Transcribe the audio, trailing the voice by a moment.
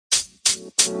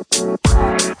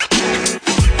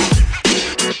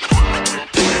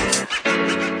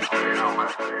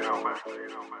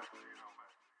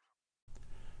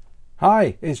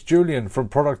Hi, it's Julian from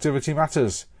Productivity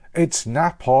Matters. It's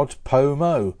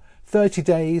NaPodPoMo. 30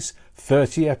 days,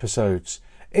 30 episodes.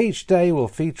 Each day will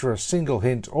feature a single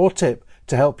hint or tip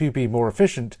to help you be more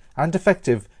efficient and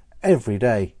effective every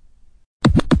day.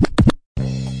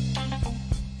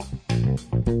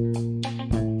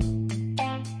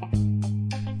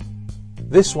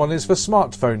 This one is for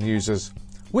smartphone users.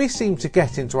 We seem to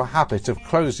get into a habit of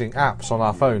closing apps on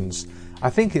our phones. I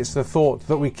think it's the thought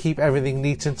that we keep everything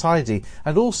neat and tidy,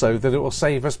 and also that it will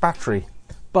save us battery.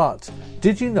 But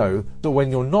did you know that when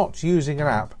you're not using an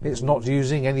app, it's not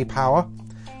using any power?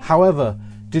 However,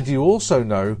 did you also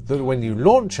know that when you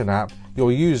launch an app,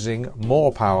 you're using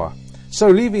more power? So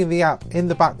leaving the app in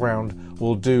the background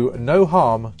will do no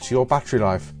harm to your battery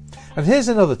life. And here's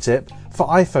another tip for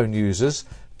iPhone users: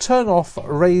 turn off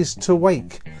Raise to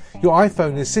Wake. Your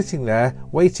iPhone is sitting there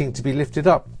waiting to be lifted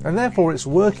up, and therefore it's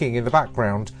working in the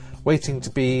background waiting to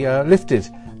be lifted.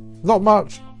 Not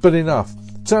much, but enough.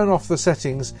 Turn off the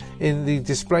settings in the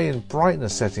display and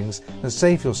brightness settings and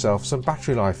save yourself some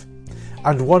battery life.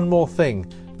 And one more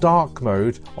thing, dark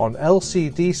mode on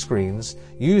LCD screens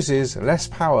uses less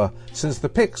power since the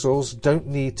pixels don't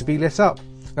need to be lit up.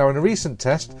 Now, in a recent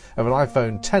test of an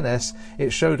iPhone XS, it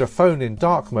showed a phone in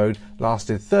dark mode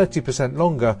lasted 30%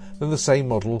 longer than the same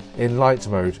model in light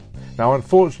mode. Now,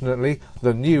 unfortunately,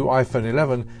 the new iPhone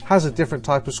 11 has a different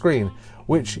type of screen,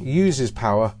 which uses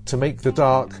power to make the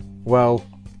dark, well,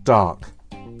 dark.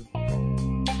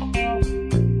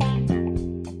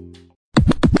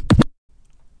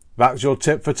 That's your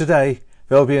tip for today.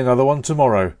 There'll be another one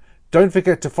tomorrow. Don't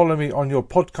forget to follow me on your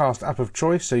podcast app of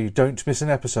choice so you don't miss an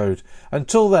episode.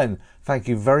 Until then, thank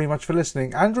you very much for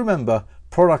listening, and remember,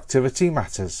 productivity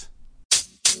matters.